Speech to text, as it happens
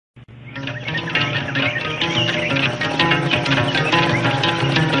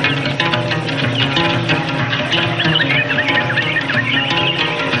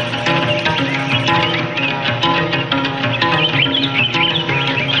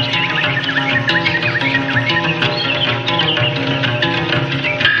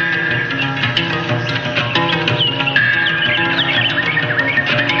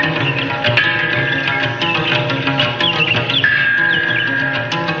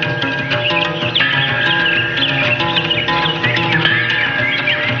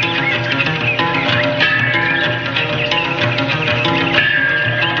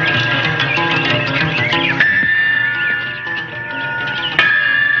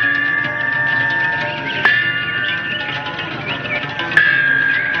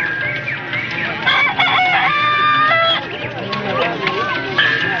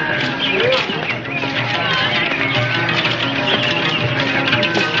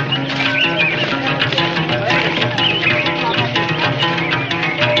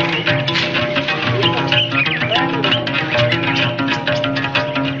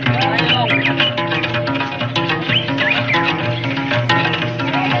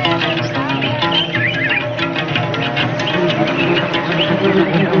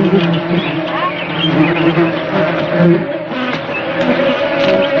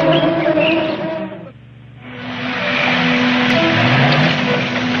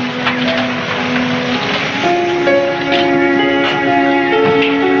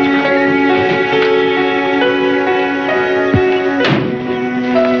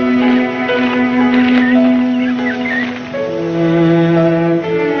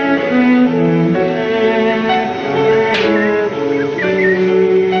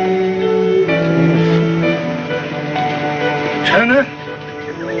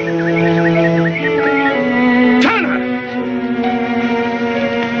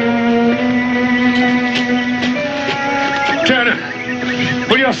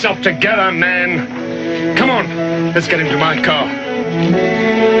yourself together, man. Come on, let's get into my car.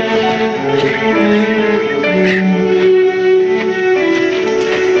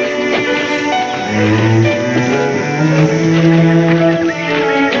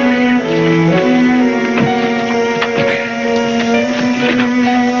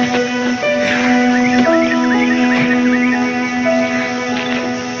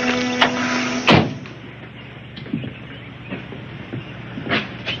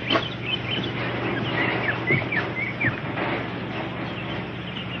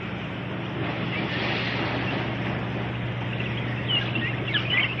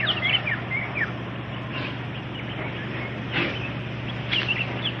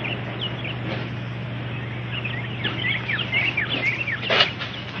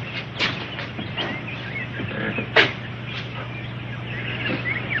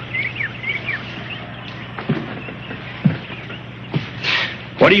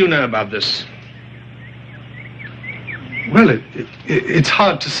 What do you know about this? Well, it's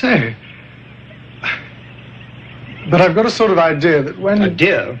hard to say. But I've got a sort of idea that when...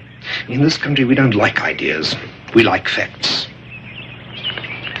 Idea? In this country, we don't like ideas. We like facts.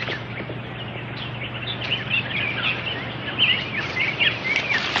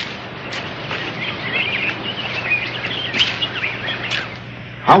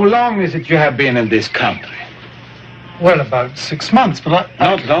 How long is it you have been in this country? Well, about 6 months, but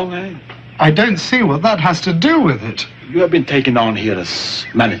Not long, eh? I don't see what that has to do with it. You have been taken on here as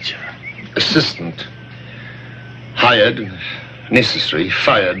manager. Assistant. Hired, necessary,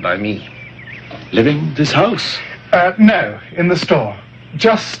 fired by me. Living this house? No, in the store.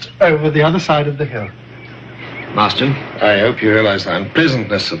 Just over the other side of the hill. Master, I hope you realize the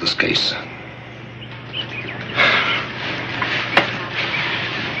unpleasantness of this case.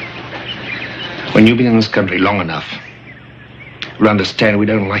 When you've been in this country long enough, you'll understand we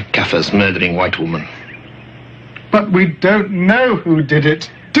don't like Kaffers murdering white women. But we don't know who did it,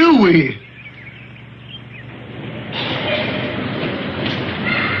 do we?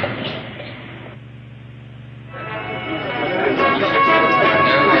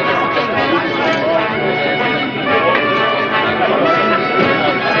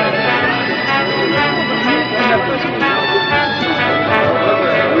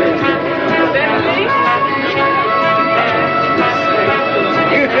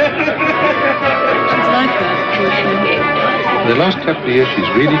 The last couple of years, she's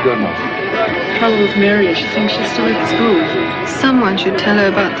really gone off. Trouble with Mary, she thinks she's still at school. Someone should tell her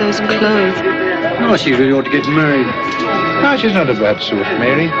about those clothes. No, she really ought to get married. No, she's not a bad sort,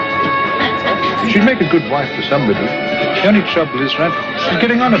 Mary. She'd make a good wife for somebody. The only trouble is, right, she's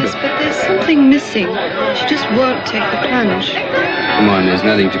getting on a bit. But there's something missing. She just won't take the plunge. Come on, there's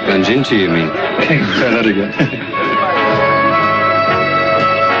nothing to plunge into, you mean? Try that again.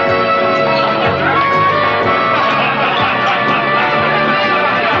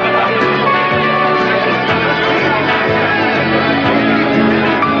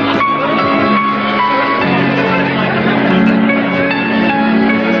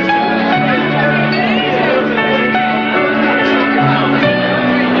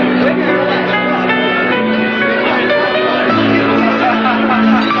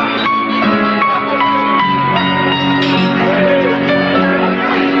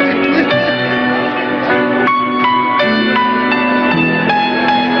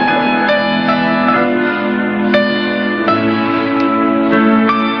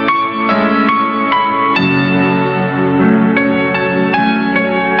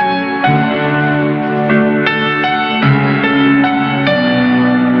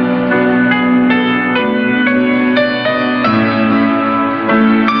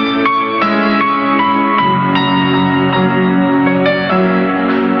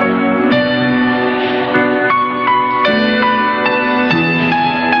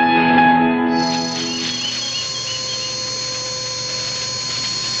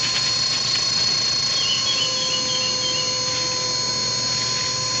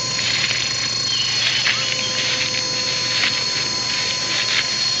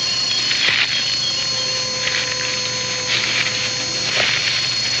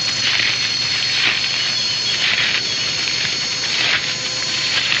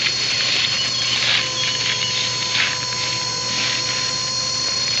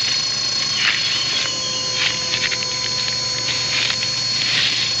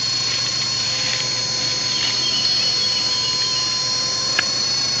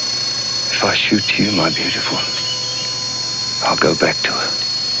 If I shoot you, my beautiful, I'll go back to her.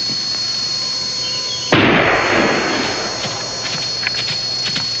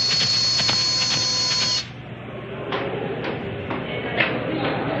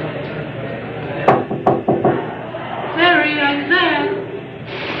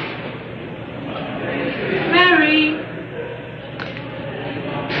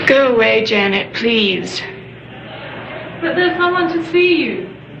 Go away, Janet, please. But there's someone to see you.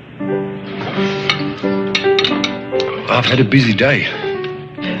 I've had a busy day.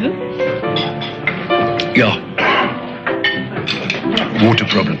 Yeah. Water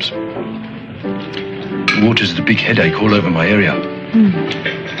problems. Water's the big headache all over my area.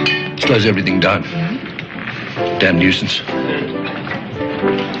 Slows everything down. Damn nuisance.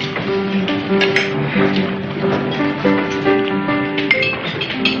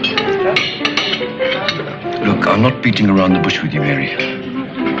 Look, I'm not beating around the bush with you, Mary.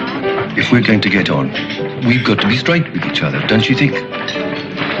 If we're going to get on, we've got to be straight with each other, don't you think?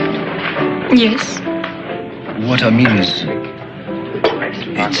 Yes. What I mean is,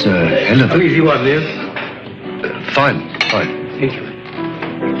 it's a hell of a... How easy one, Liam? Fine. Thank you.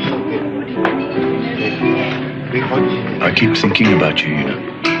 I keep thinking about you, you know.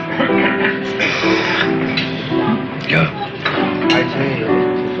 Yeah.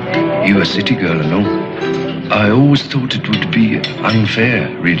 You're a city girl and all. I always thought it would be unfair,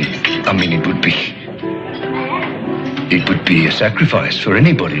 really. I mean, it would be a sacrifice for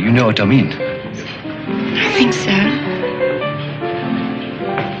anybody, you know what I mean? I think so.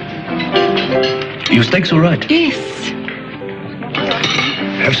 Your steak's all right? Yes.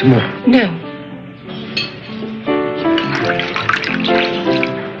 Have some more. No.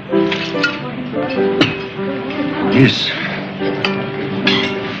 Yes.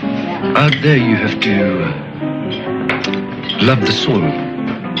 Out there you have to love the soil.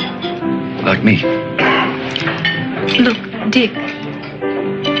 Like me. Look, Dick.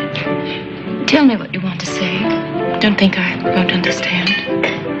 Tell me what you want to say. Don't think I won't understand.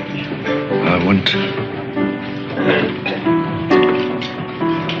 I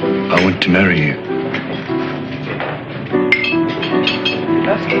want to marry you.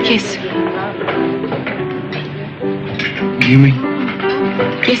 Yes. You mean?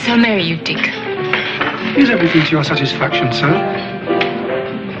 Yes, I'll marry you, Dick. Is everything to your satisfaction, sir?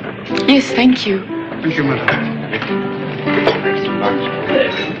 Yes, thank you. Thank you, madam.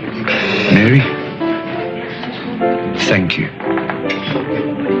 Mary? Thank you.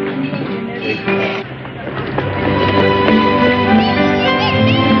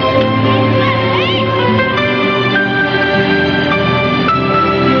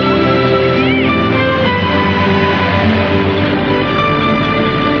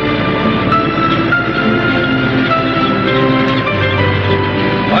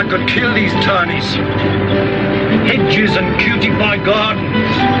 I could kill these townies. Hedges and cutie pie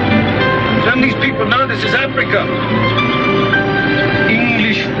gardens. Some of these people know this is Africa.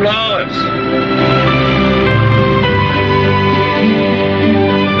 English flowers.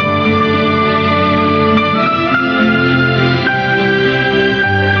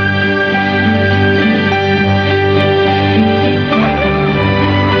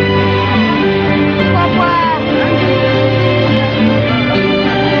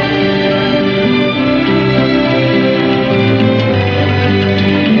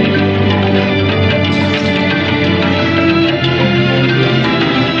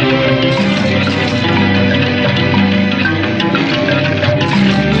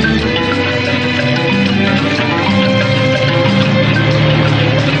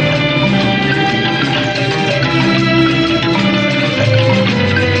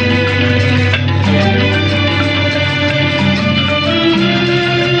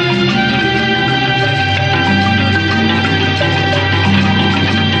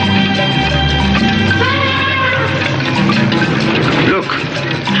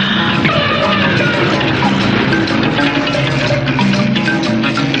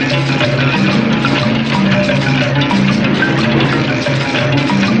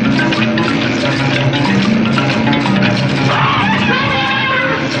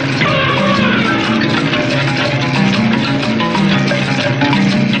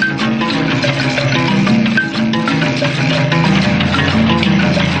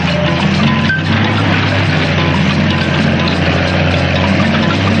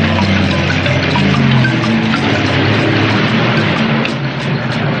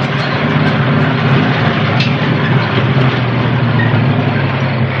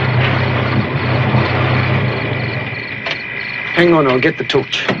 Hang on, I'll get the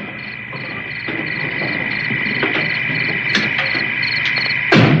torch.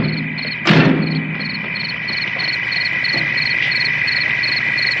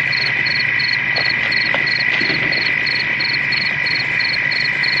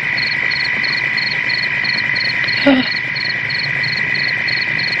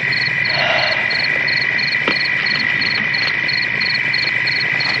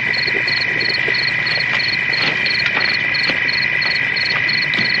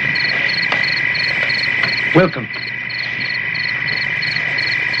 Welcome.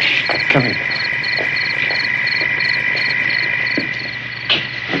 Come in.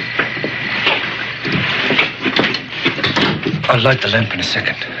 I'll light the lamp in a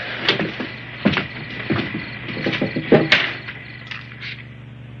second.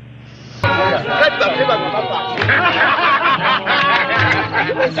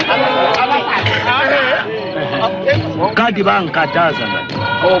 Kadi bangikataza na.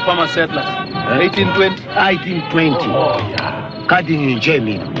 Oh, Farmer Settlers. 1820. 1820. Kadi nje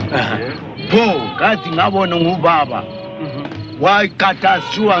mina. Pho, kadi ngabona ngubaba.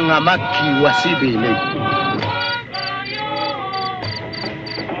 Wayikatazwa ngamakhiwa sibili.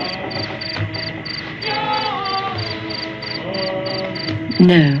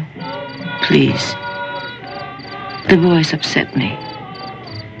 No, please. The boys upset me.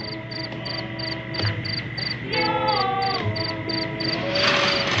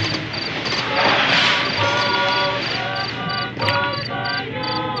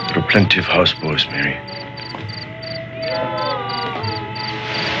 There are plenty of houseboys, Mary.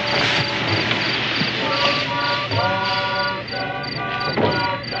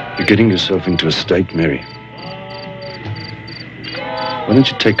 You're getting yourself into a state, Mary. Why don't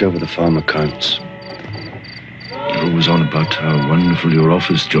you take over the farm accounts? You're always on about how wonderful your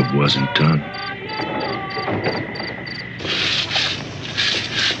office job was in town.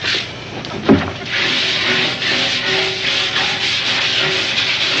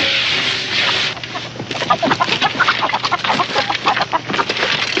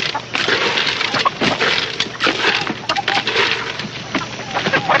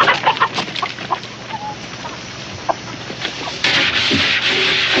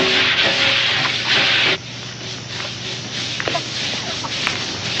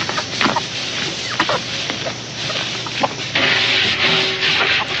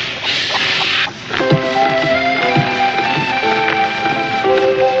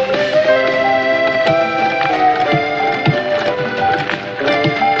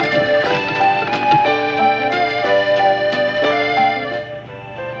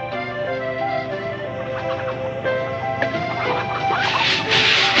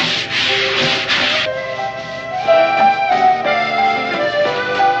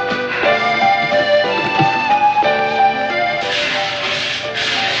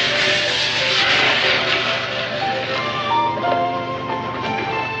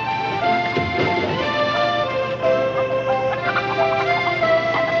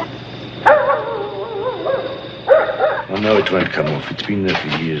 It won't come off. It's been there for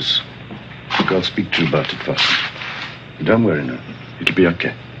years. Look, I'll speak to you about it first. Don't worry now. It'll be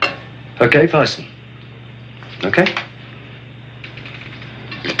okay. Okay, Faison? Okay?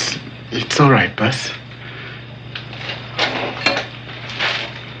 It's all right, boss.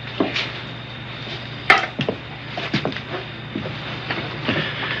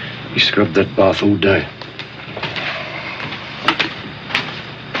 He scrubbed that bath all day.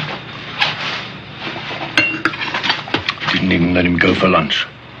 Didn't even let him go for lunch.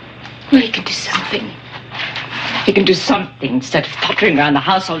 Well, he can do something. He can do something instead of pottering around the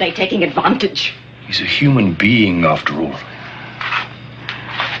house all day taking advantage. He's a human being, after all.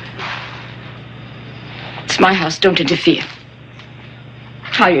 It's my house. Don't interfere.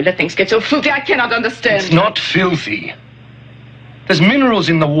 How you let things get so filthy, I cannot understand. It's not filthy. There's minerals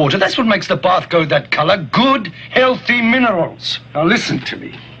in the water. That's what makes the bath go that color. Good, healthy minerals. Now listen to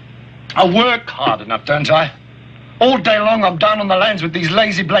me. I work hard enough, don't I? All day long I'm down on the lands with these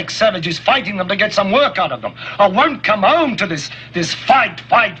lazy black savages, fighting them to get some work out of them. I won't come home to this fight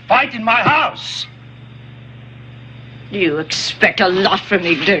in my house. You expect a lot from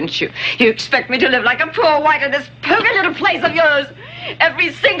me, don't you? You expect me to live like a poor white in this poky little place of yours.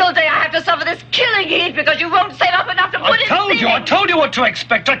 Every single day I have to suffer this killing heat because you won't save up enough to put in ceilings. I told you what to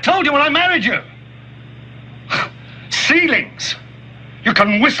expect. I told you when I married you. Ceilings. You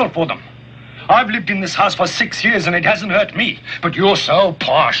can whistle for them. I've lived in this house for 6 years and it hasn't hurt me. But you're so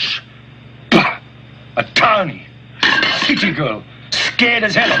posh. Bah! A townie. City girl. Scared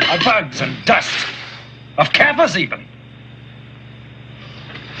as hell of bugs and dust. Of Kaffirs even.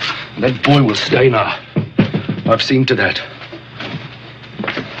 That boy will stay now. I've seen to that.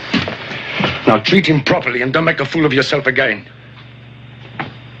 Now treat him properly and don't make a fool of yourself again.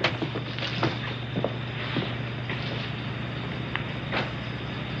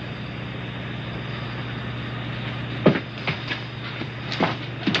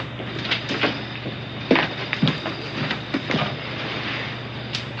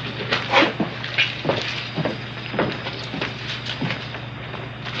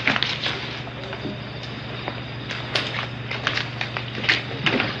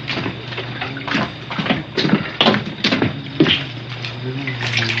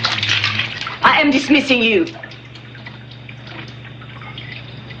 dismissing you.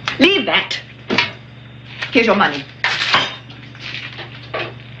 Leave that. Here's your money.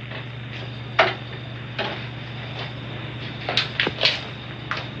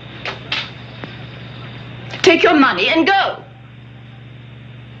 Take your money and go.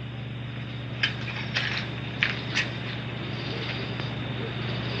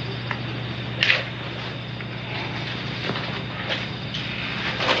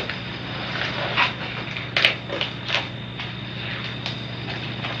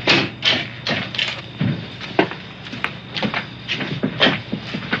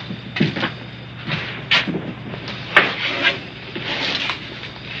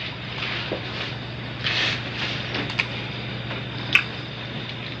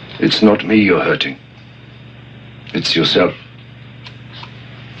 It's not me you're hurting. It's yourself.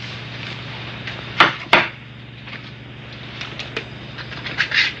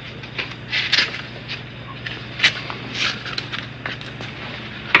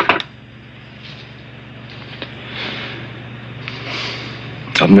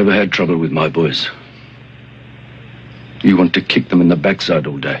 I've never had trouble with my boys. You want to kick them in the backside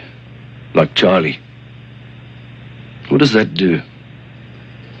all day, like Charlie. What does that do?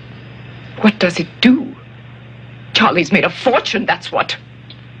 What does it do? Charlie's made a fortune, that's what.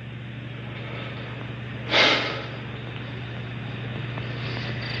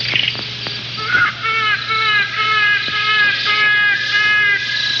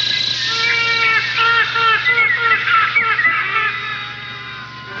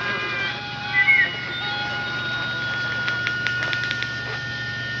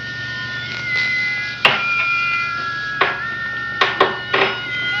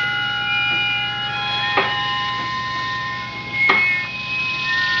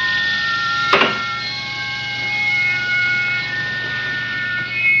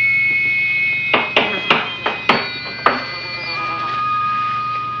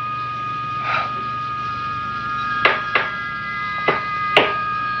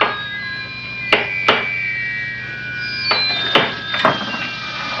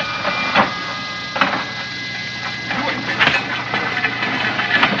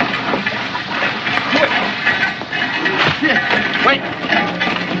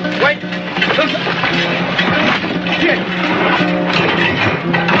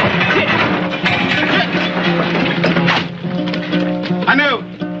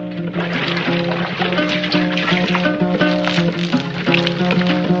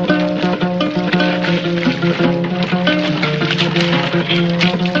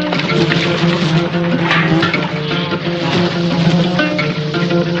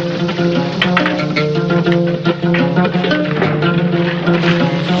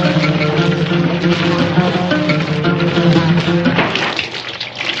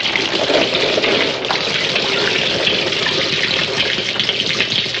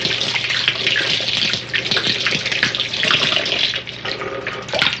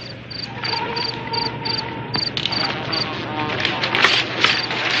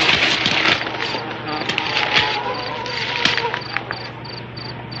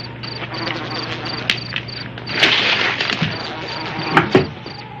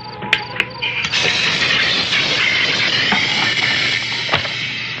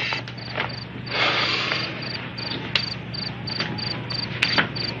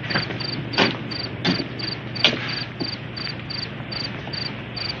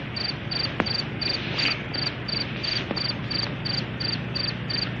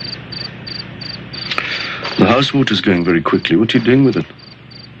 The house water's going very quickly. What are you doing with it?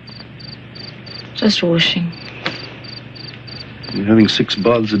 Just washing. You're having 6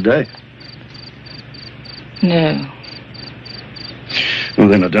 baths a day. No. Well,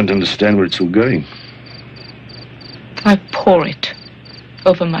 then I don't understand where it's all going. I pour it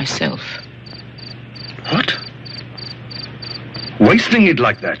over myself. What? Wasting it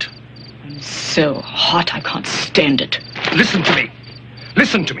like that? I'm so hot I can't stand it. Listen to me.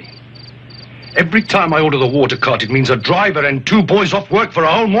 Listen to me. Every time I order the water cart, it means a driver and 2 boys off work for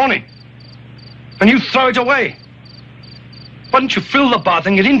a whole morning. And you throw it away. Why don't you fill the bath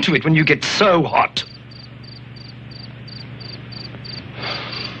and get into it when you get so hot?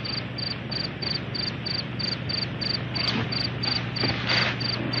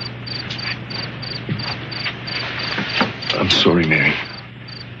 I'm sorry, Mary.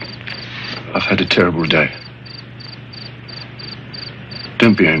 I've had a terrible day.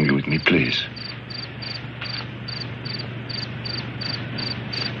 Don't be angry with me, please.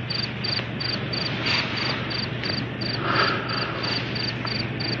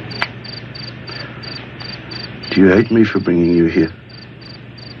 Do you hate me for bringing you here?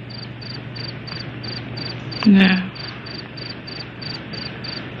 No.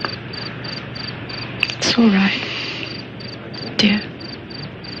 It's all right, dear.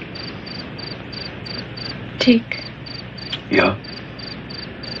 Dick. Yeah?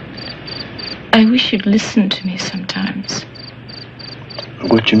 I wish you'd listen to me sometimes.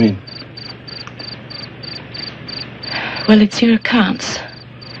 What do you mean? Well, it's your accounts.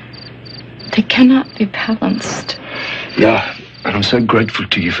 They cannot be balanced. Yeah, and I'm so grateful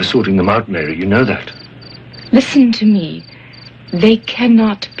to you for sorting them out, Mary. You know that. Listen to me. They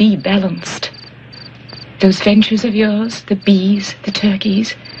cannot be balanced. Those ventures of yours, the bees, the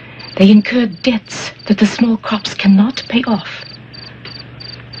turkeys, they incur debts that the small crops cannot pay off.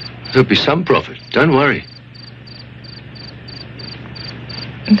 There'll be some profit. Don't worry.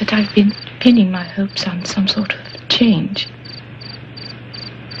 But I've been pinning my hopes on some sort of change.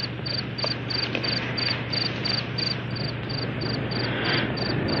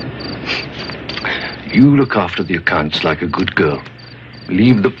 You look after the accounts like a good girl.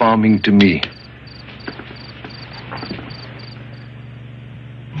 Leave the farming to me.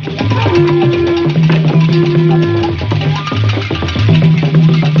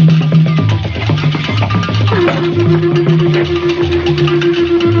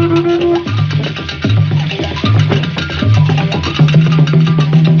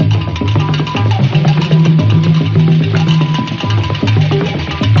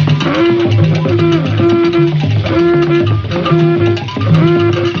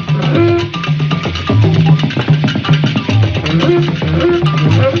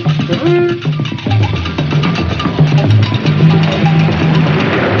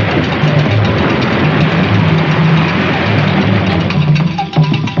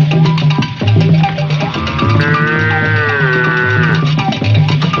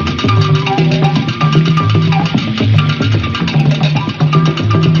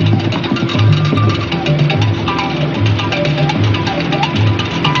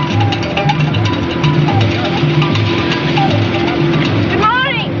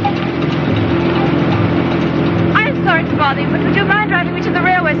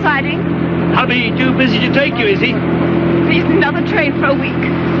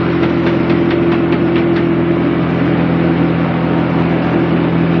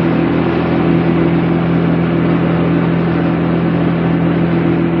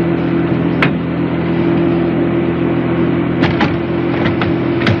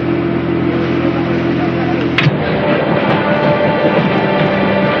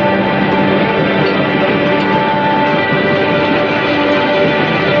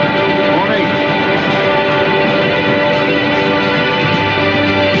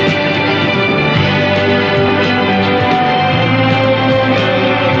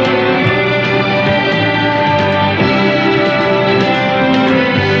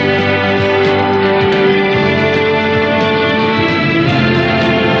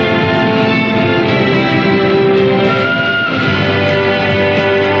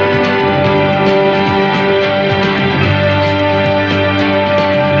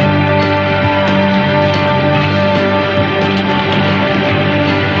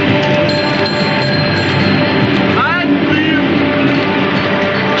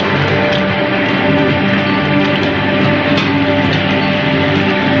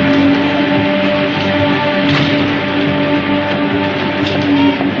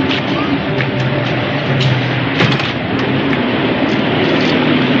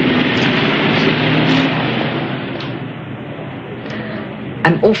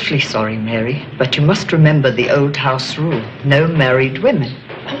 Awfully sorry, Mary, but you must remember the old house rule. No married women.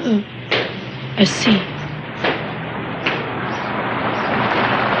 Oh, I see.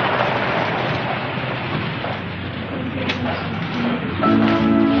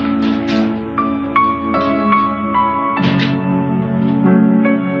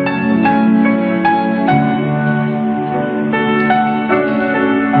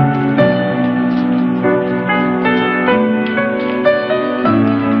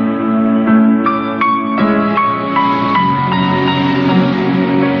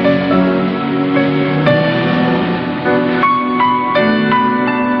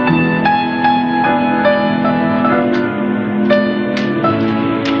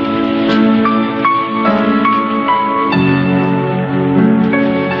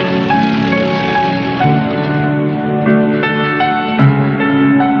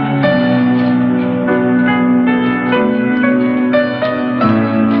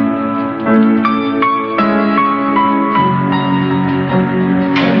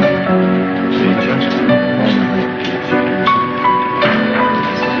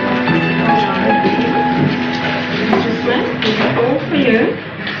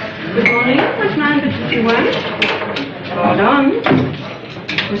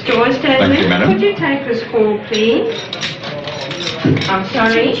 you take this call, please? I'm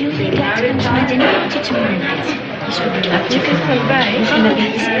sorry. Julie, that's come to my dinner party tomorrow night. He's really love to convey. He's going to be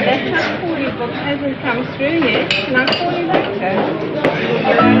That call you booked hasn't come through yet. Can I call you later?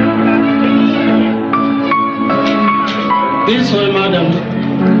 This way,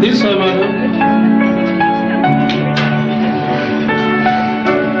 madam. This way, madam.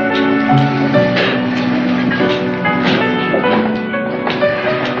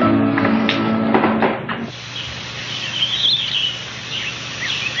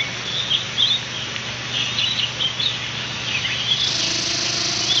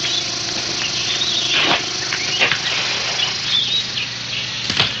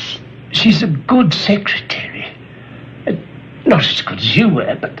 She's a good secretary. Not as good as you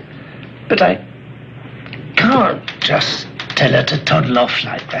were, but I can't just tell her to toddle off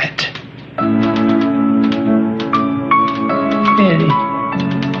like that. Mary,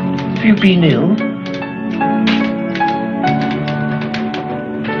 have you been ill?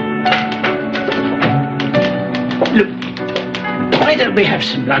 Look, why don't we have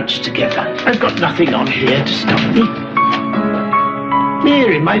some lunch together? I've got nothing on here to stop me.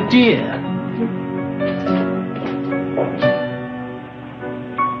 Mary, my dear.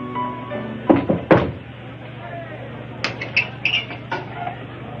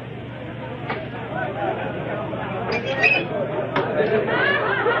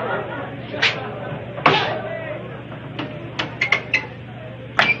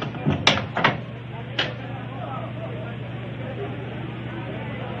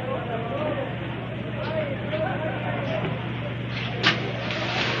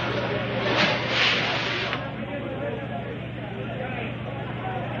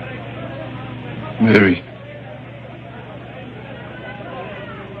 Mary,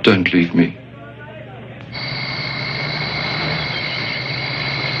 don't leave me.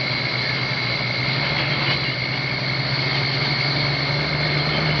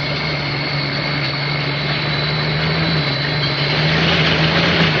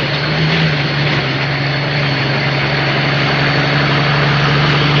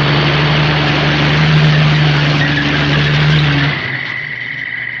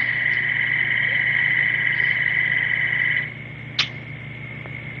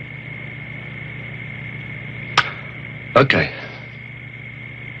 Okay.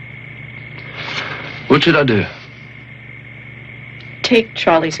 What should I do? Take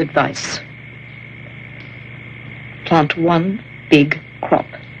Charlie's advice. Plant one big crop.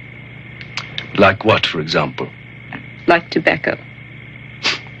 Like what, for example? Like tobacco.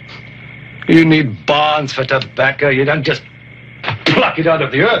 You need barns for tobacco. You don't just pluck it out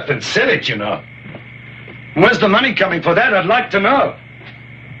of the earth and sell it, you know. Where's the money coming for that? I'd like to know.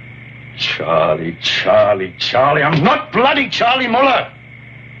 Charlie, Charlie, Charlie. I'm not bloody Charlie Muller.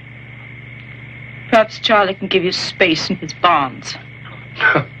 Perhaps Charlie can give you space in his barns.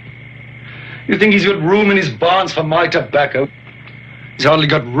 You think he's got room in his barns for my tobacco? He's hardly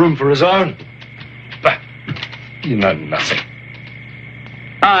got room for his own. Bah, you know nothing.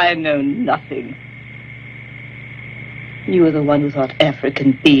 I know nothing. You were the one who thought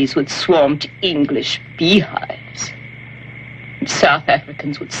African bees would swarm to English beehives. And South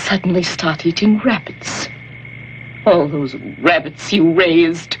Africans would suddenly start eating rabbits. All those rabbits you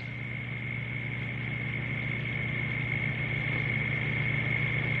raised.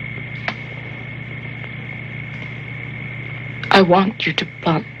 I want you to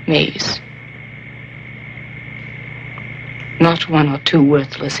plant maize. Not 1 or 2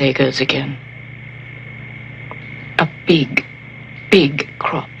 worthless acres again. A big, big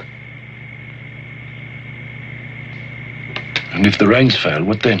crop. And if the rains fail,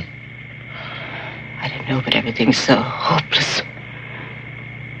 what then? I don't know, but everything's so hopeless.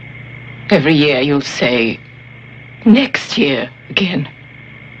 Every year you'll say, next year again.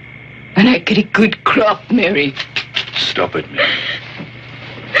 And I get a good crop, Mary. Stop it, Mary.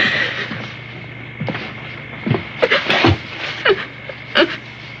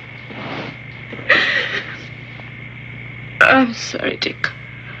 I'm sorry, Dick.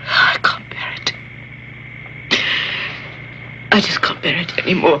 I can't bear it. I just can't bear it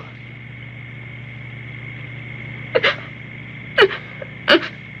anymore.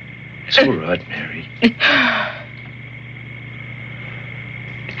 It's all right, Mary.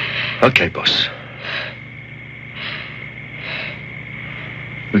 Okay, boss.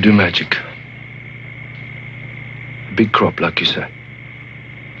 We'll do magic. A big crop, like you say.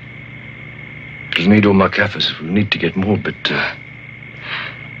 It'll need all my Kaffers. We'll need to get more, but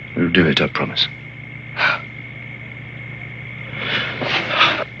we'll do it, I promise.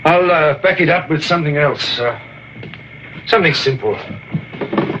 I'll back it up with something else. Something simple.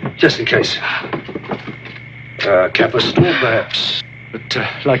 Just in case. Kappa store, perhaps. But,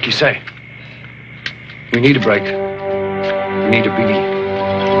 like you say, we need a break. We need a biggie.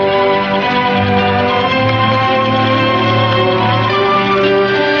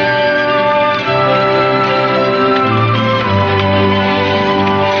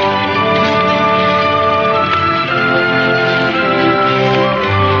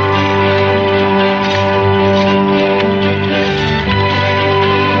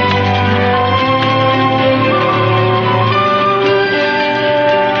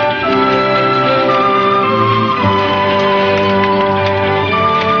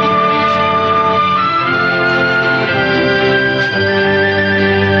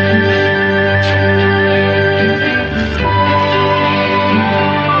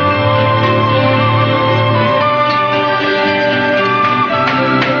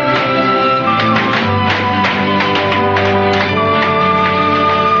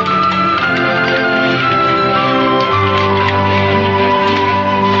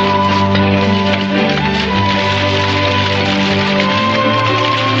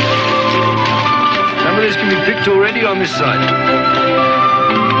 Already on this side.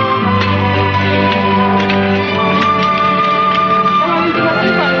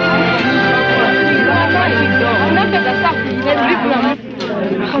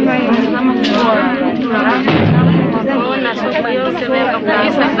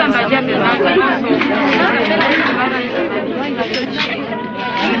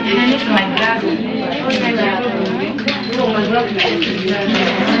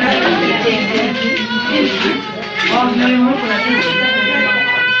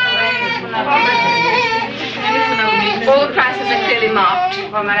 All prices are clearly marked.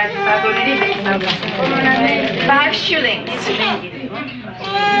 5 shillings. Do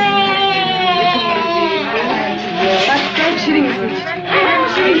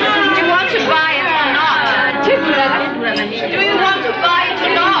you want to buy it or not? Do you want to buy it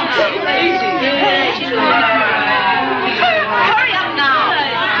or not? Hurry up now.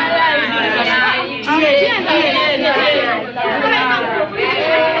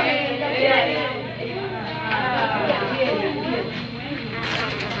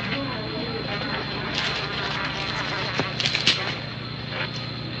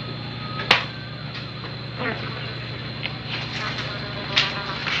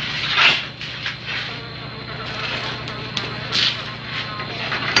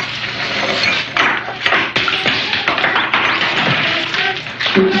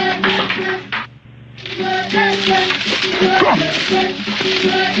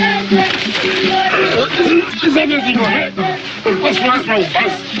 Is everything all right? What's wrong,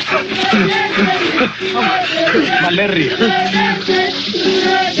 Buzz? Malaria.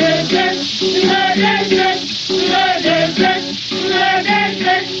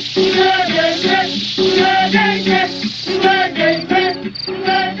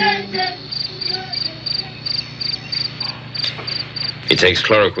 He takes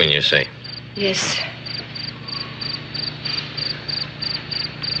chloroquine, you say? Yes.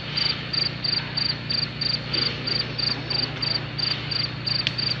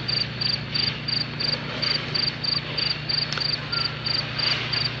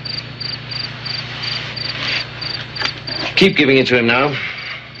 Keep giving it to him now.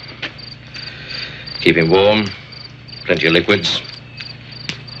 Keep him warm. Plenty of liquids.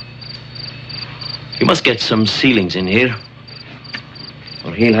 You must get some ceilings in here,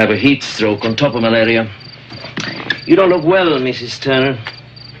 or he'll have a heat stroke on top of malaria. You don't look well, Mrs. Turner.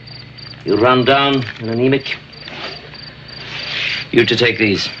 You're run down and anemic. You're to take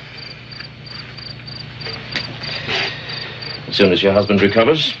these. As soon as your husband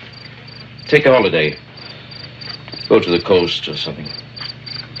recovers, take a holiday. Go to the coast or something.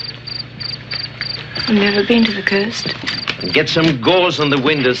 I've never been to the coast. And get some gauze on the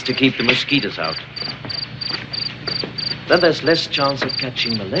windows to keep the mosquitoes out. Then there's less chance of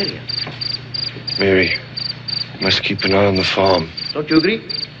catching malaria. Mary, you must keep an eye on the farm. Don't you agree?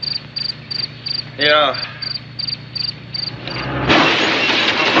 Yeah.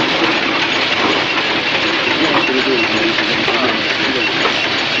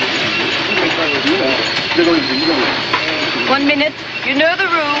 One minute. You know the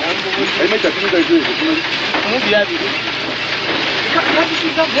rule.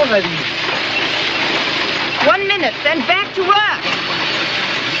 1 minute, then back to work.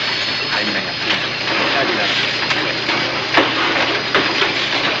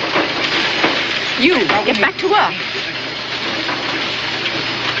 You, get back to work.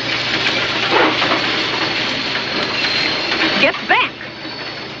 Get back.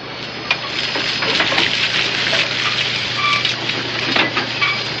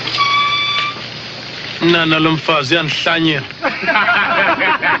 Inana lomfazi yanhlanyela.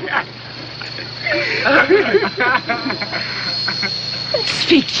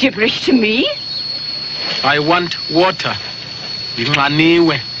 Speak gibberish to me? I want water.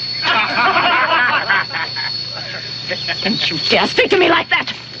 Inxaniwe. Don't you dare speak to me like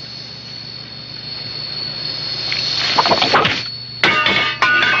that!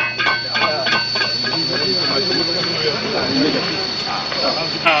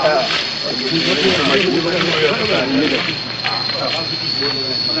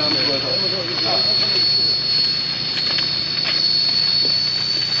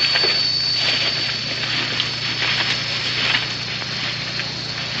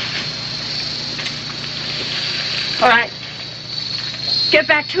 All right. Get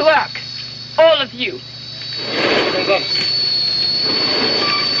back to work. All of you.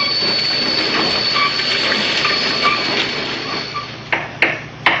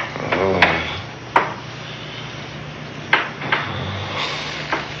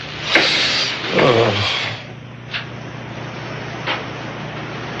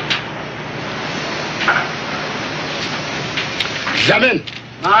 Jamin!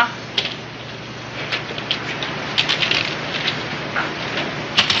 Huh?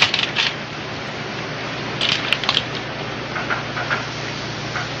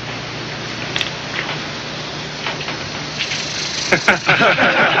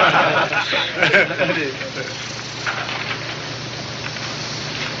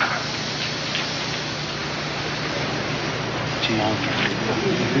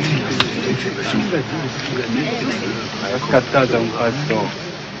 Scattato un passo.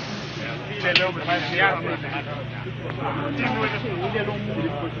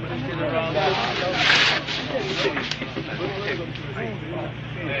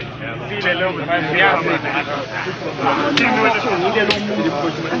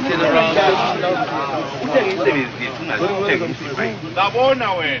 Labona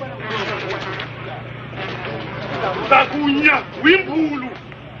wena. Takunya wimpulu.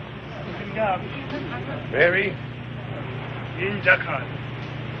 Mary? Injakhan.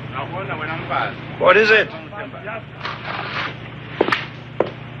 Labona wena mfazi. What is it?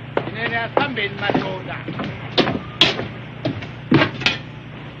 Inene asambeni madoda.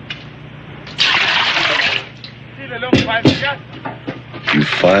 You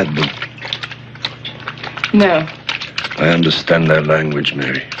fired them. No. I understand their language,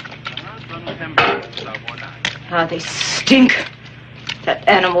 Mary. Ah, they stink. That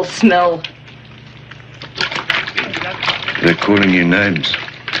animal smell. They're calling you names.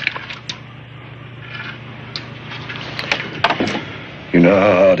 You know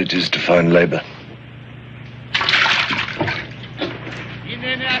how hard it is to find labor.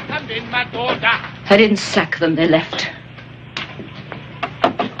 I didn't sack them, they left.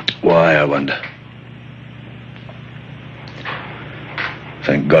 Why, I wonder.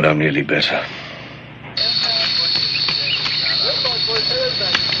 Thank God I'm nearly better.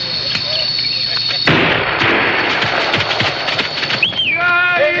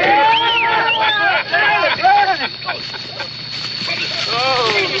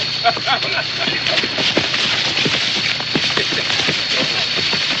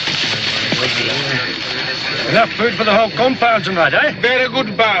 Enough food for the whole compound tonight, eh? Very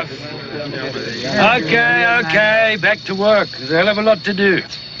good, boss. Okay. Back to work. There's a hell of a lot to do.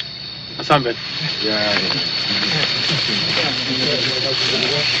 Asambet.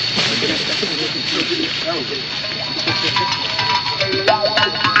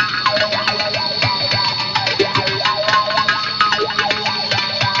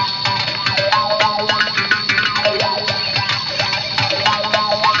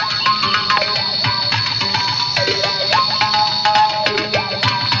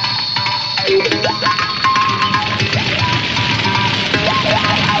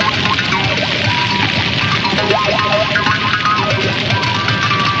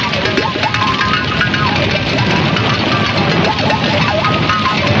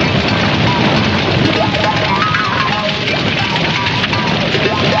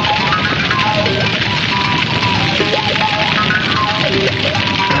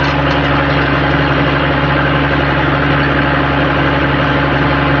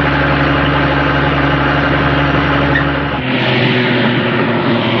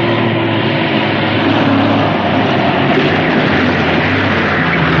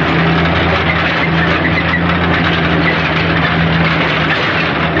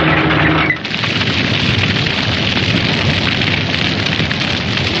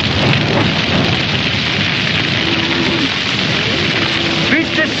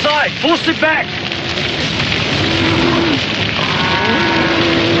 Force it back!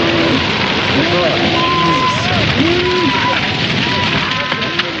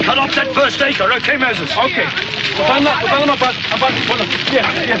 off that first acre, okay, Moses? Okay.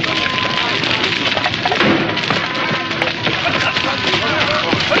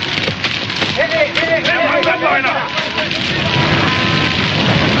 Hold that line up.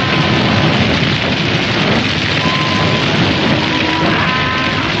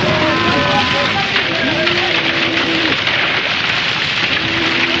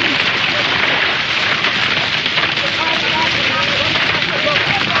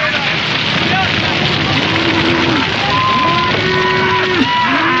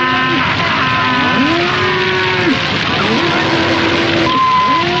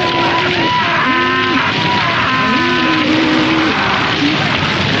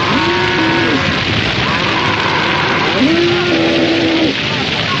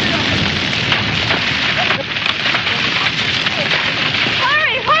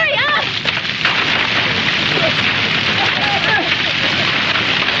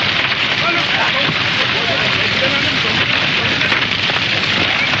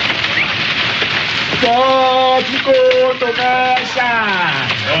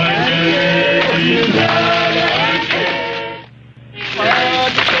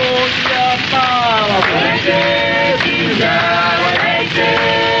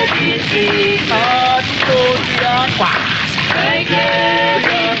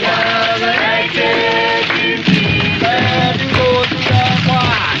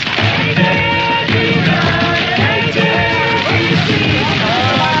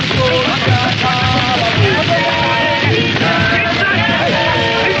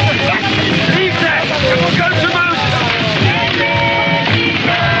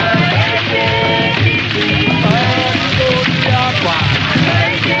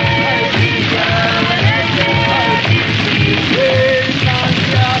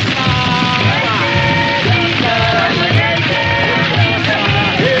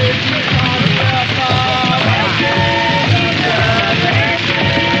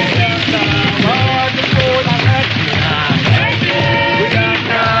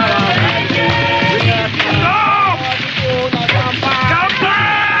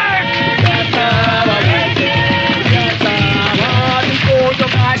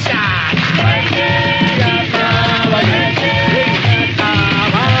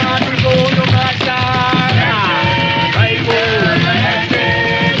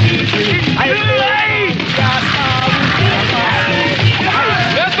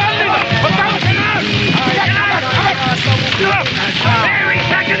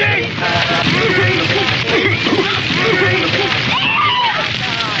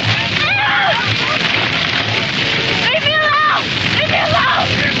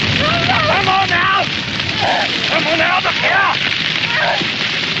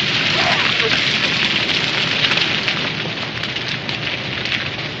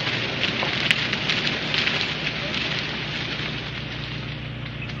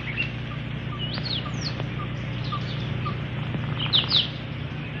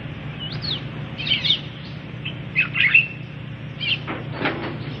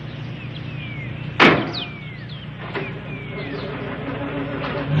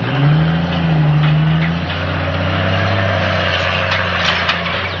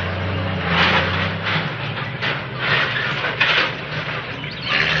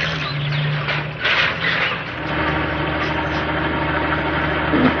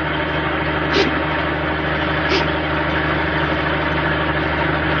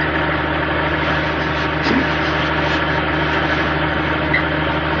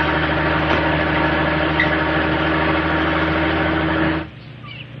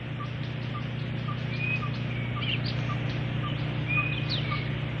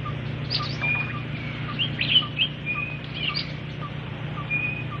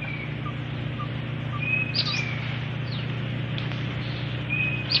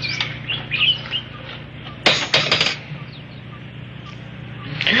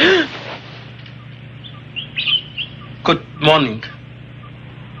 Good morning,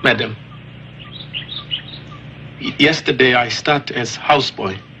 madam. Yesterday I started as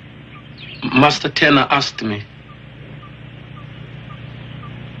houseboy. Master Tanner asked me.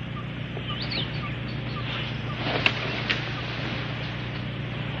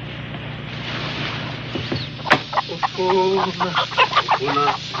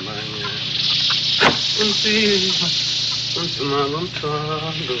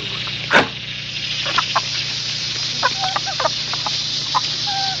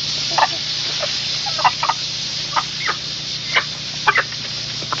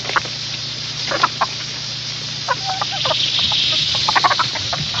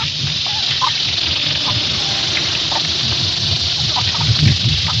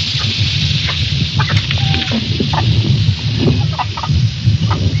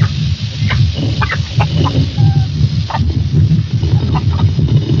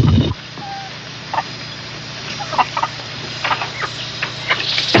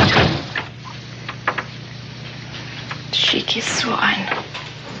 Cheeky swine.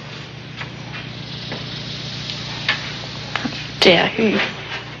 How dare he?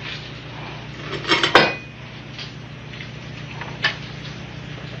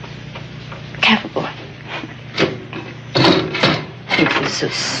 Careful, boy. Think he's so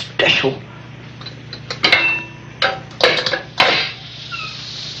special.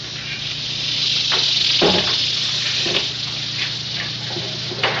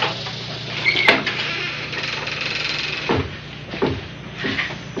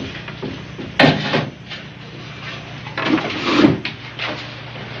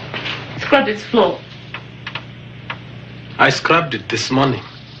 Scrub its floor. I scrubbed it this morning.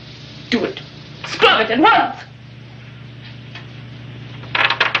 Do it. Scrub it at once.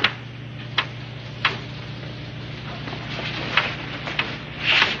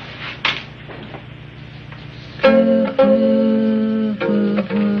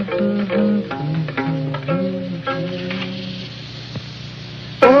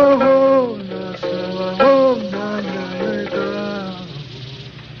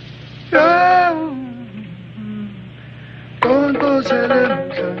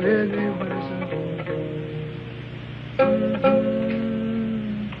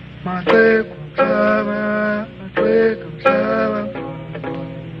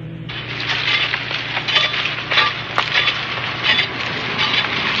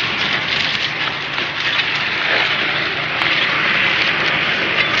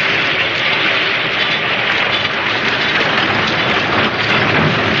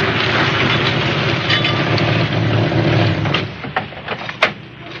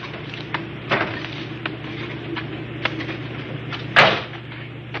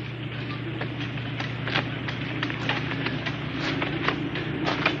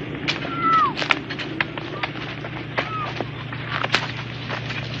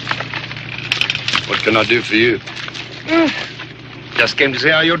 What can I do for you? Just came to see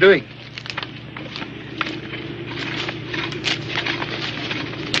how you're doing.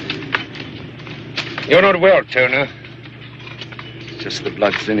 You're not well, Turner. Just the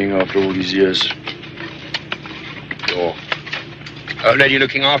blood thinning after all these years. Your old lady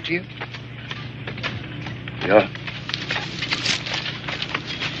looking after you? Yeah.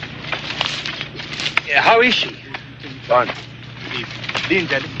 Yeah, how is she? Fine.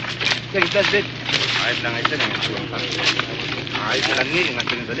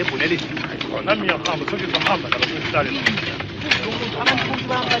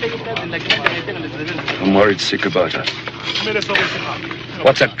 I'm worried sick about her.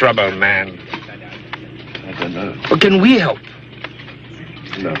 What's the trouble, man? I don't know. But can we help?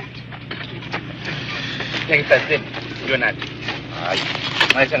 No.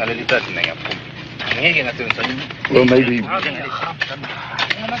 Well, maybe.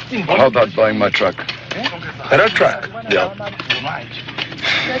 How about buying my truck? Her truck? Yeah.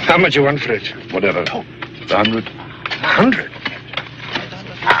 How much you want for it? Whatever. 100. 100?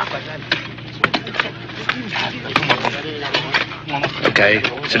 Okay,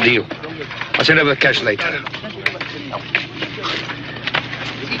 it's a deal. I'll send over the cash later.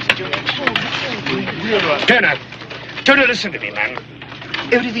 Turner, listen to me, man.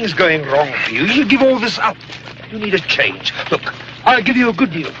 Everything's going wrong for you. You give all this up. You need a change. Look, I'll give you a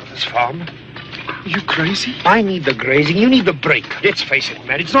good deal for this farm. Are you crazy? I need the grazing. You need the break. Let's face it,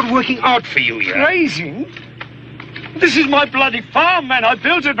 man. It's not working out for you here. Grazing? This is my bloody farm, man. I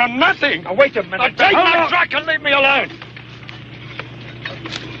built it for nothing. Now, wait a minute. Now, take my truck and leave me alone.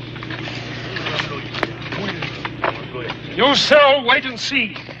 You sell, wait and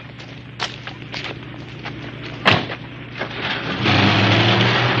see.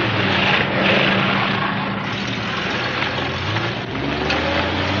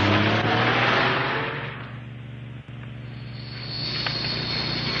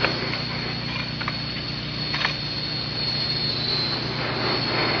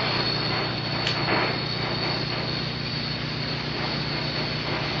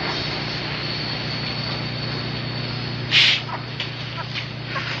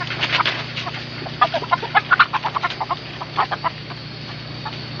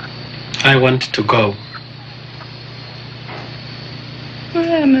 I want to go.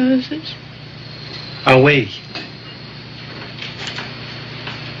 Where, Moses? Away.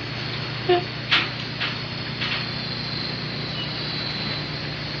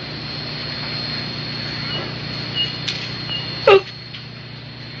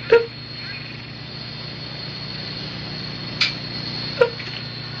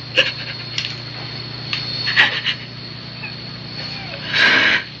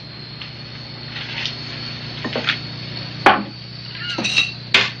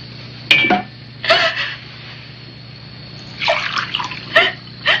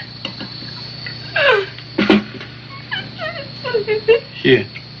 Here,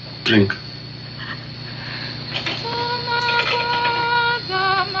 drink.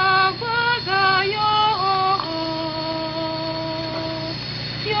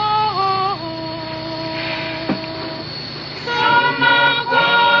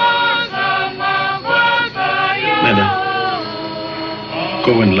 Madam,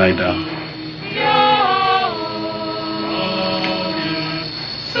 go and lie down.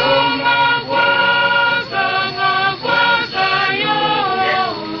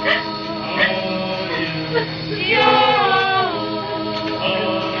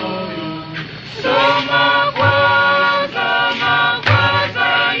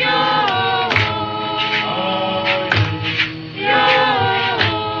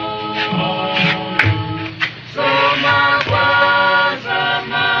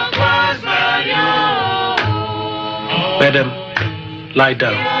 Madam, lie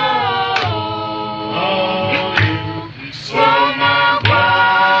down.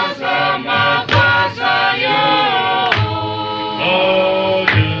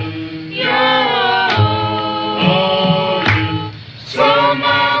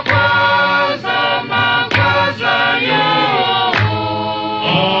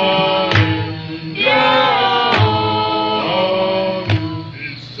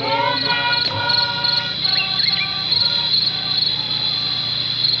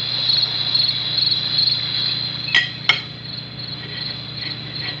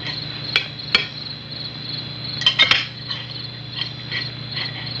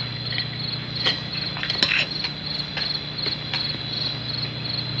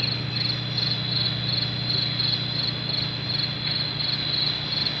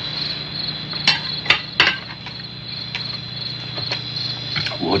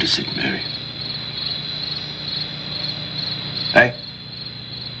 What is it, Mary? Hey?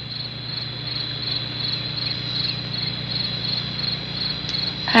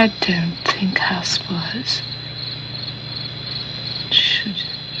 I don't think houseboys should.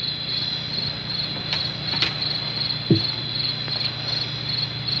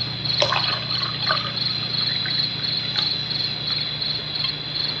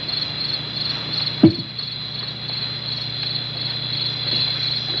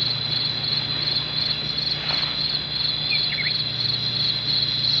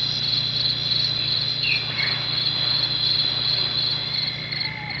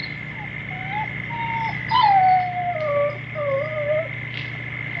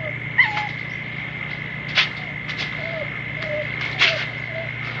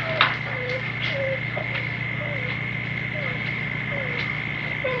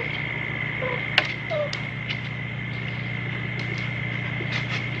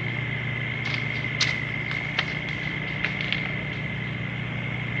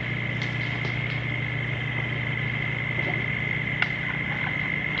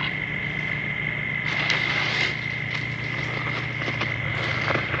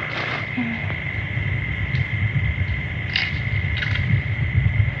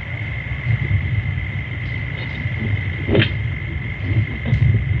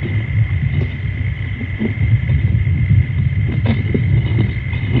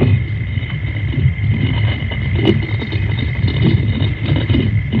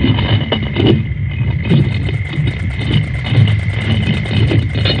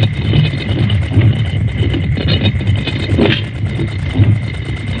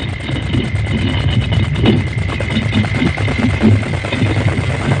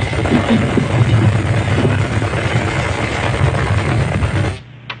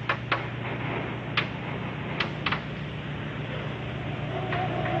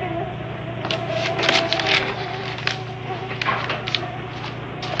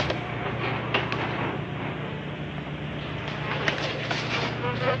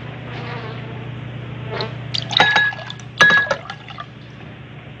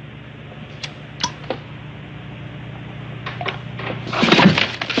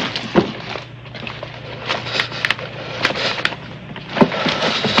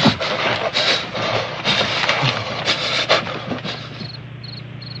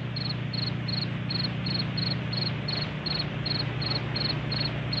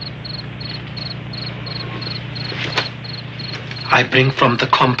 I bring from the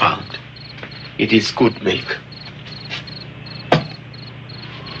compound. It is good milk.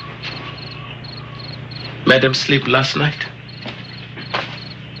 Madam sleep last night?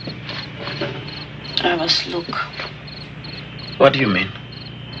 I must look. What do you mean?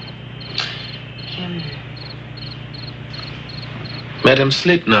 Him. Madam,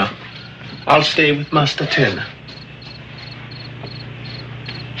 sleep now. I'll stay with Master Turner.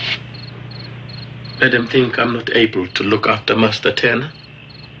 Let them think I'm not able to look after Master Turner.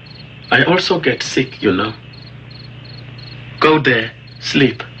 I also get sick, you know. Go there,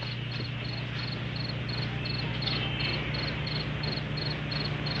 sleep.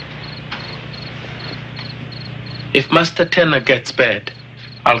 If Master Turner gets bad,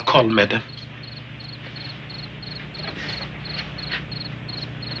 I'll call Madam.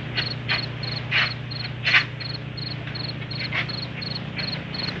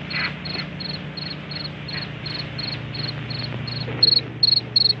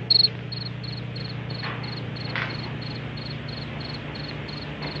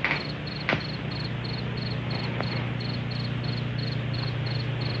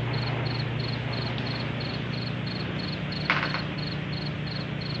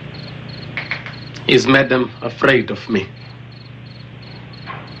 Is Madam afraid of me?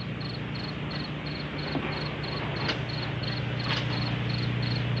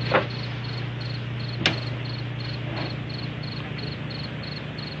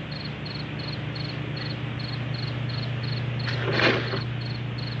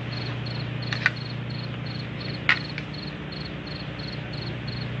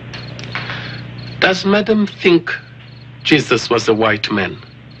 Does Madam think Jesus was a white man?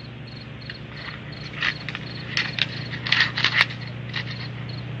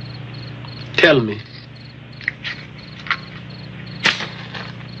 Tell me.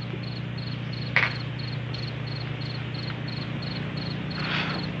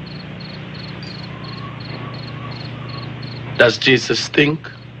 Does Jesus think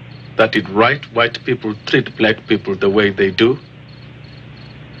that it's right white people treat black people the way they do?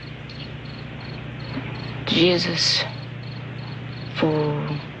 Jesus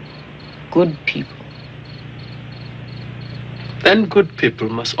for good people. Then good people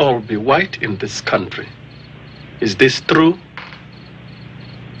must all be white in this country. Is this true?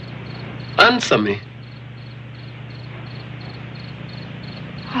 Answer me.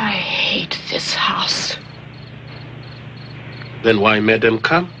 I hate this house. Then why Madam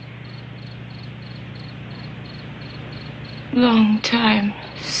come? Long time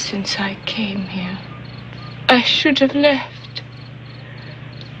since I came here. I should have left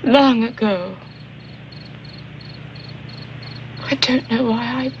long ago. I don't know why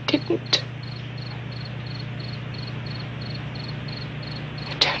I didn't.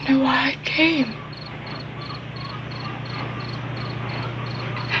 I don't know why I came.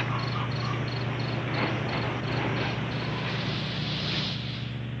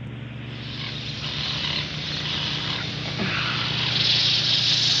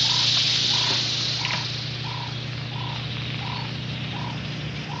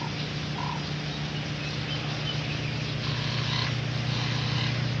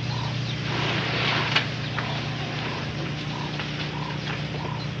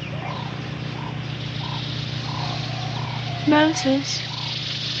 Moses.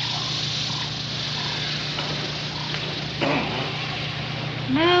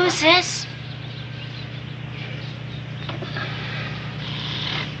 Moses.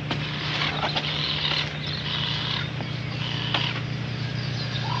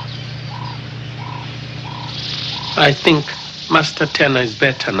 I think Master Turner is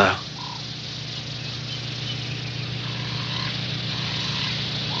better now.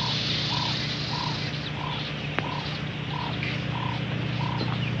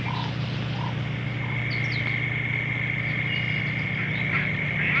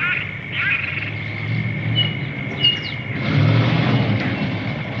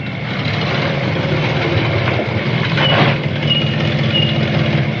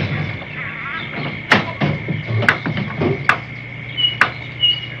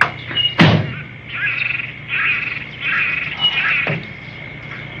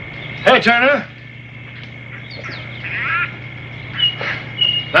 Hey, Turner.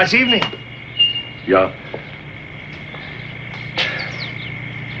 Nice evening. Yeah.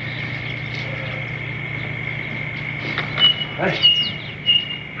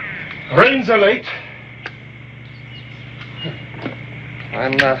 Rains are late.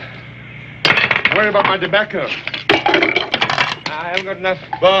 I'm worried about my tobacco. I haven't got enough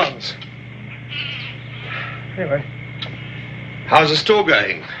bonds. Anyway, how's the store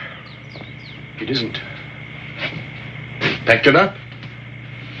going? It isn't. Packed it up.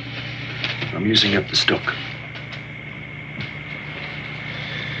 I'm using up the stock.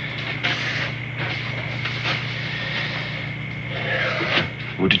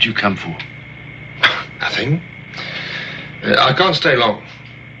 What did you come for? Nothing. I can't stay long.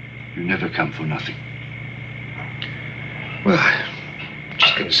 You never come for nothing. Well, I'm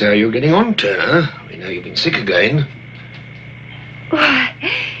just going to say how you're getting on, Turner. We know you've been sick again. Why,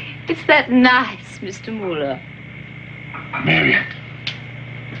 it's that nice Mr. Muller. Mary,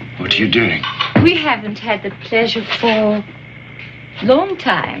 what are you doing? We haven't had the pleasure for a long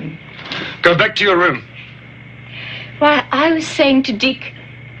time. Go back to your room. Why, I was saying to Dick...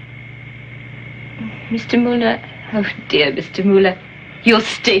 Mr. Muller, oh dear, Mr. Muller, you'll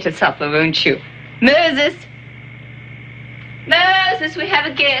stay to supper, won't you? Moses! Moses, we have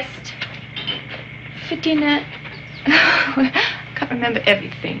a guest. For dinner. I can't remember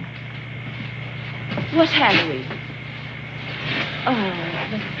everything. What have we?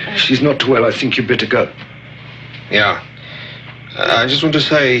 Oh, She's not well. I think you'd better go. Yeah. I just want to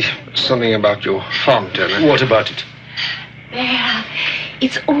say something about your farm, Turner. What about it? well,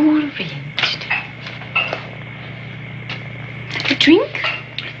 it's all arranged. A drink?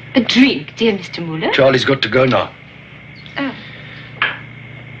 A drink, dear Mr. Muller. Charlie's got to go now. Oh.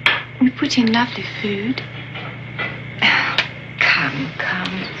 We put in lovely food. Oh, come.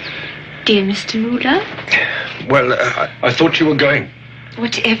 Dear Mr. Muller. Well, I thought you were going.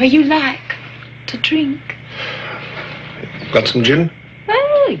 Whatever you like to drink. Got some gin?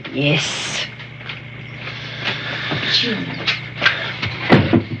 Oh, yes. Gin.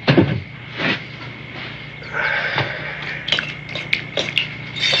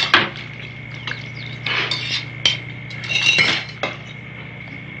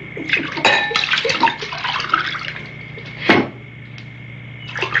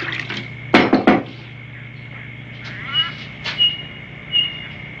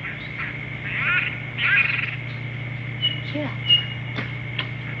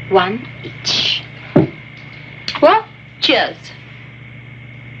 One each. Well, cheers.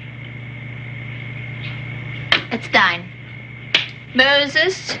 Let's dine.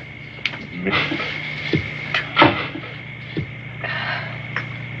 Moses.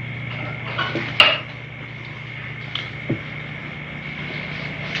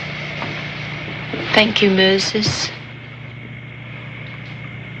 Thank you, Moses.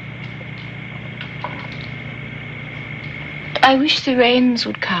 I wish the rains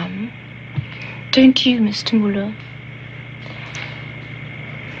would come. Don't you, Mr. Muller?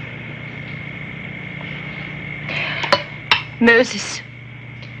 Moses,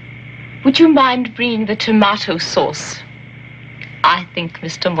 would you mind bringing the tomato sauce? I think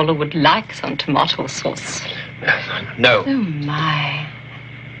Mr. Muller would like some tomato sauce. No. Oh, my.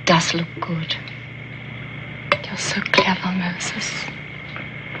 Does look good. You're so clever, Moses.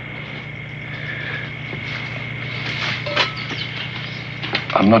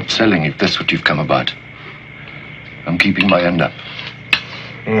 I'm not selling if that's what you've come about. I'm keeping my end up.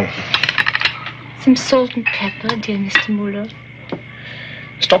 Some salt and pepper, dear Mr. Muller.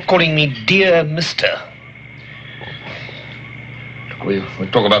 Stop calling me dear Mister. We'll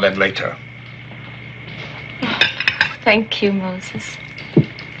talk about that later. Thank you, Moses. You're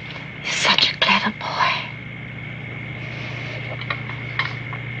such a clever boy.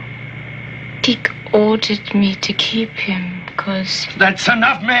 Dick ordered me to keep him because... That's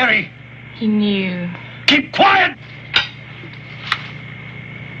enough, Mary. He knew. Keep quiet!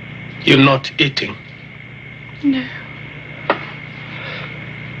 You're not eating. No.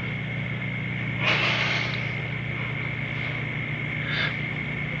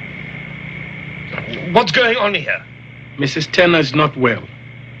 What's going on here? Mrs. Turner is not well.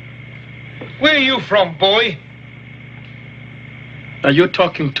 Where are you from, boy? Are you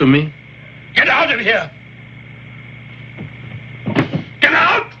talking to me? Get out of here! Get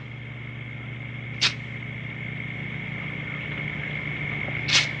out!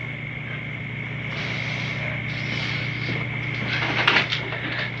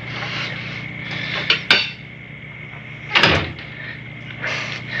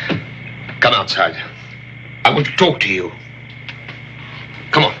 Come outside. I want to talk to you.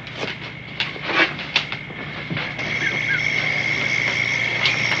 Come on.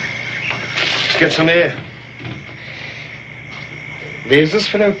 Get some air. There's this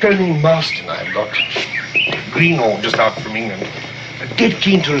fellow Tony Marston I've got. Greenhorn just out from England. Dead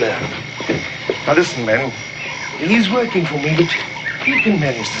keen to learn. Now listen, man. He's working for me, but he can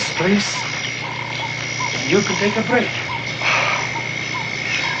manage this place. You can take a break.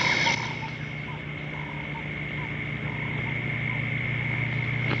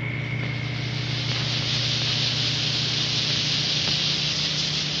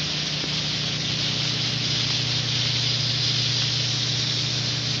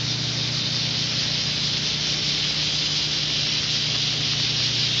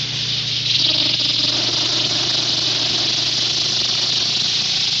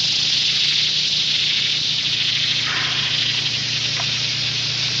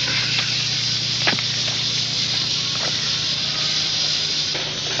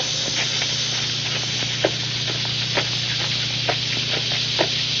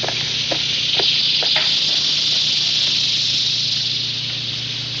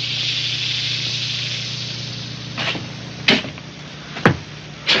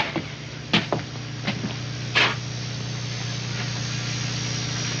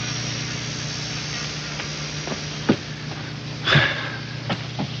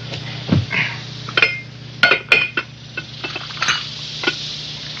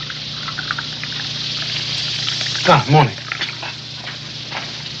 Ah, morning.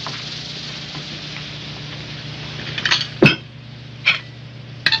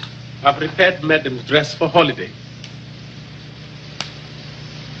 I've prepared Madam's dress for holiday.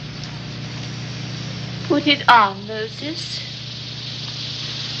 Put it on, Moses.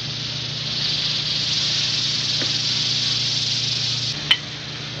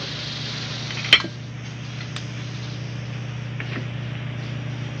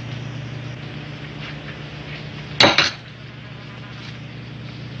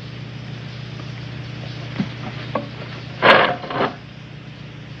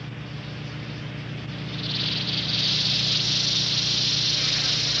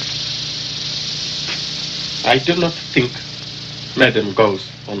 I do not think Madam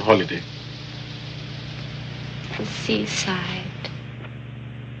goes on holiday. The seaside.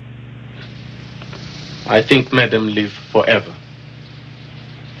 I think Madam live forever.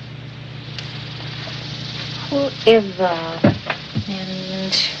 Forever.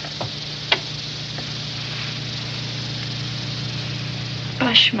 And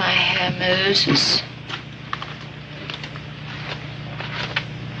brush my hair, Moses.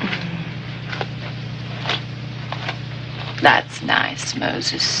 That's nice,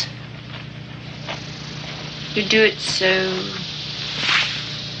 Moses. You do it so...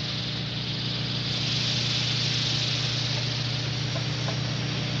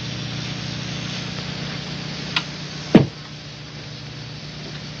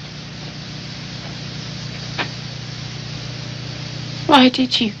 Why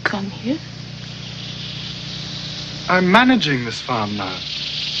did you come here? I'm managing this farm now.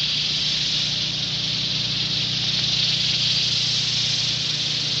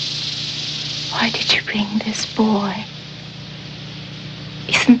 Why did you bring this boy?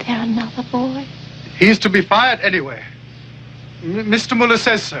 Isn't there another boy? He's to be fired anyway. Mr. Muller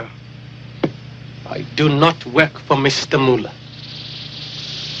says so. I do not work for Mr. Muller.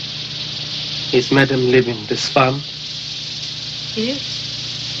 Is Madam leaving this farm?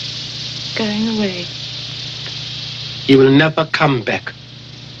 Yes. Going away. He will never come back.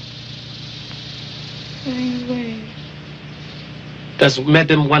 Going away. Does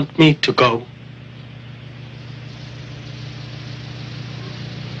Madam want me to go?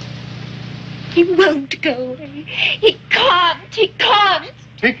 He won't go away. He can't. He can't.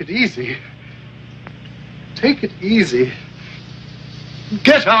 Take it easy. Take it easy.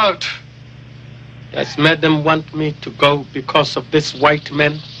 Get out. Does Madam want me to go because of this white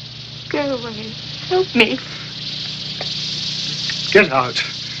man? Go away. Help me. Get out.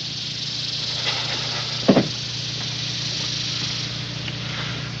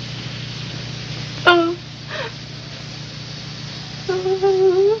 Oh.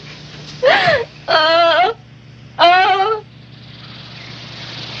 Oh. Oh. Oh.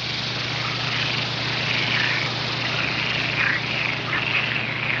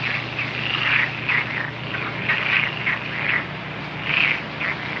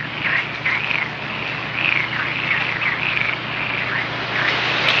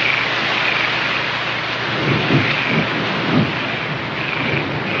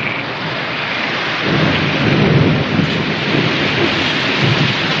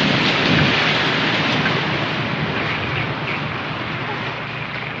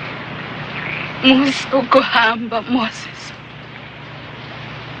 Musa ukuhamba, Moses.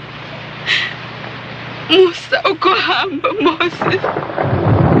 Musa ukuhamba,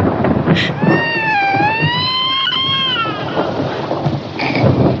 Moses.